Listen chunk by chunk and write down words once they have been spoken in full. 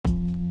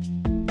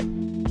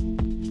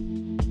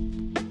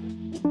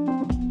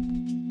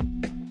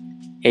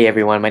Hey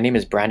everyone, my name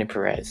is Brandon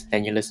Perez,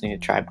 and you're listening to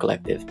Tribe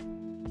Collective.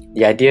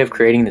 The idea of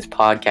creating this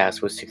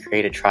podcast was to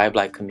create a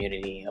tribe-like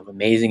community of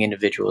amazing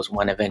individuals,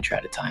 one adventure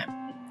at a time.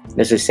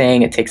 There's a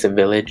saying, it takes a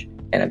village,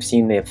 and I've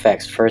seen the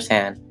effects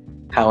firsthand,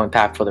 how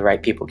impactful the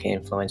right people can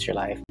influence your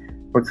life.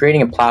 We're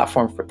creating a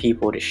platform for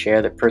people to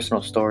share their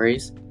personal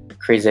stories,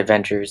 crazy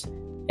adventures,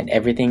 and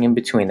everything in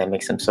between that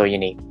makes them so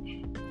unique.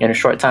 In a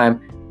short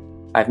time,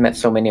 I've met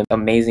so many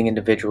amazing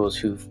individuals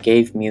who've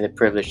gave me the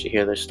privilege to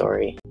hear their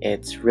story.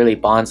 It's really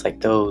bonds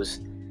like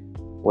those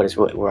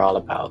what we're all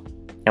about.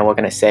 And what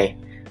can I say?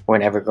 We're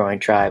an ever-growing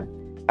tribe.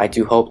 I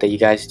do hope that you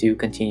guys do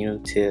continue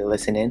to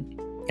listen in,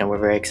 and we're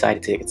very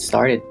excited to get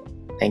started.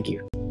 Thank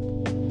you.